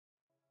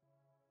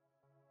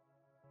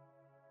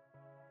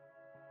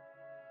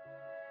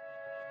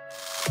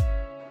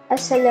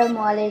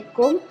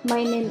Assalamualaikum,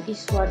 my name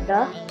is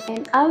Wardah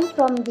and I'm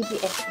from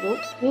DBF group,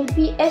 will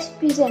be as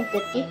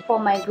representative for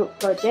my group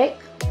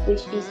project,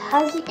 which is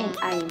Haziq and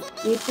Ain.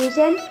 We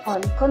present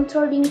on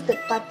controlling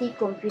third-party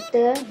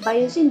computer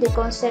by using the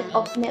concept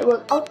of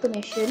network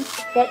automation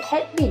that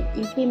had been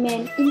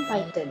implemented in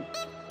Python.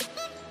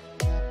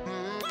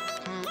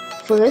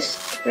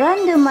 First,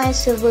 run the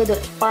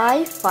myserver.py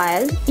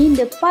file in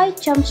the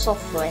PyCharm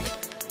software.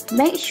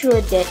 Make sure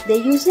that the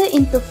user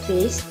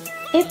interface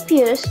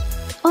appears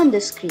on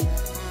the screen.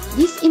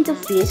 This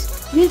interface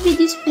will be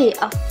displayed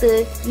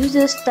after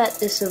user start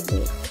the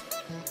server.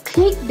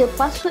 Click the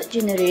password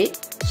generate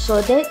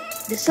so that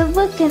the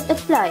server can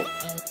apply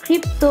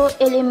crypto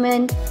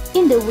element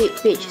in the web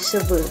page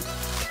server.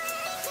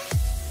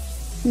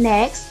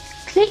 Next,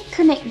 click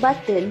connect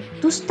button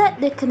to start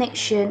the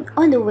connection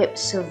on the web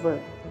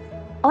server.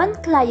 On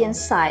client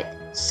side,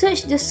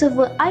 search the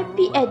server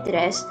IP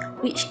address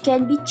which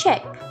can be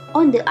checked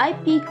on the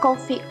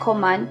ipconfig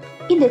command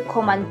in the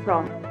command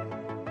prompt.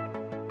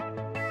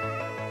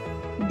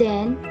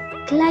 Then,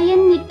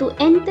 client need to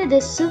enter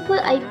the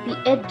server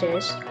IP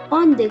address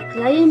on the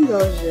client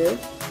browser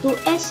to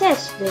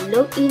access the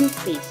login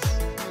page.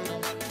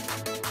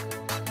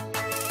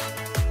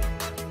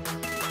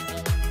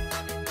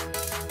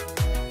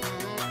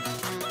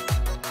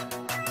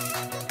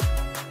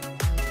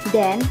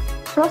 Then,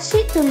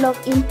 proceed to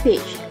login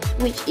page,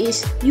 which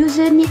is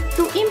user need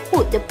to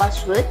input the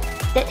password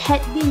that had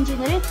been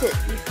generated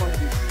before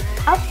this.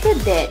 After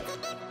that,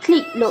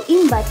 click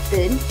login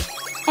button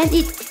and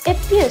it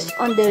appears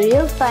on the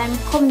real-time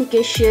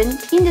communication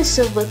in the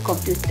server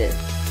computer.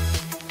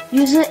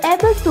 User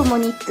able to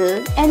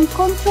monitor and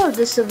control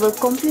the server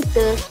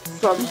computer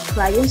from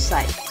client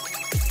side.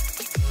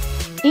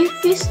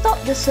 If we stop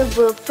the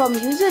server from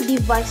user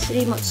device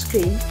remote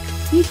screen,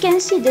 you can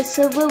see the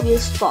server will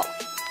stop.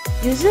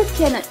 User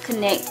cannot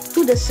connect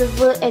to the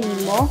server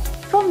anymore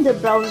from the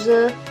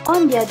browser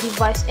on their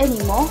device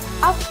anymore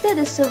after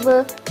the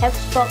server have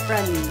stopped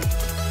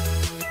running.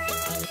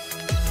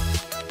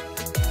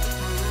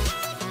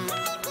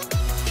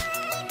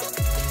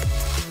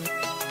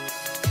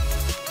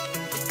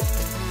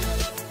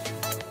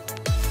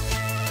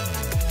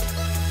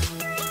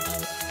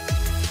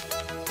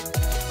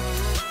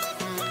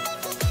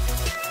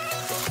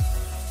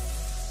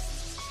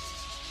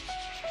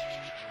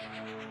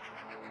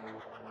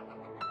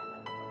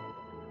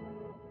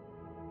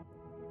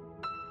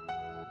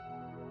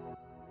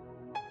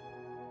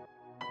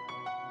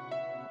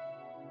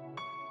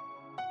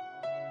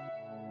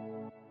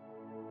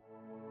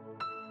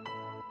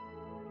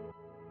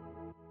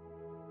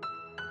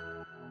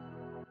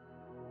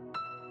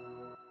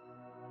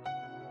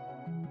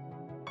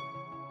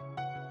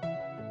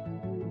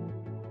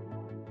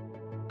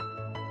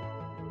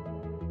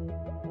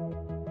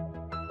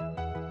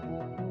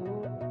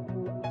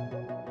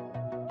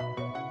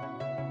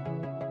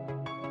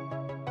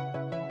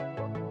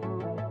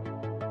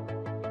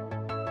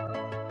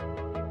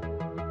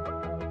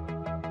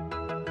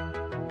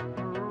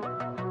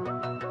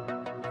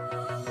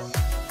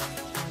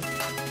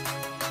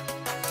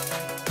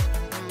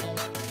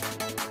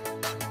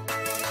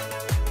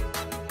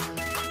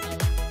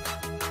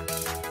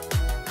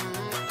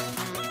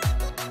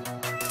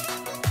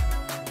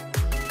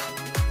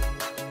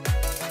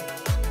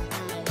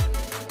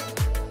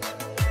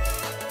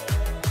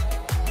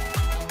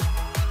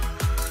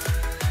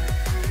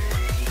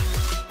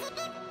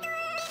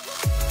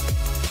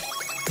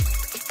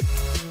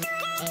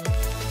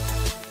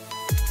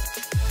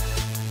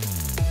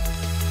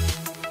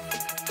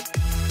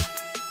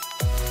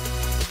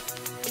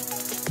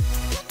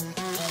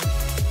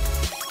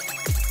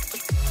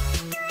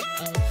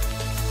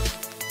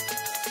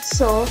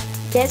 So,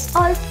 that's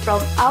all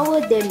from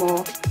our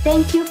demo.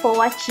 Thank you for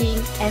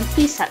watching and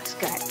please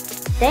subscribe.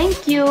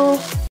 Thank you.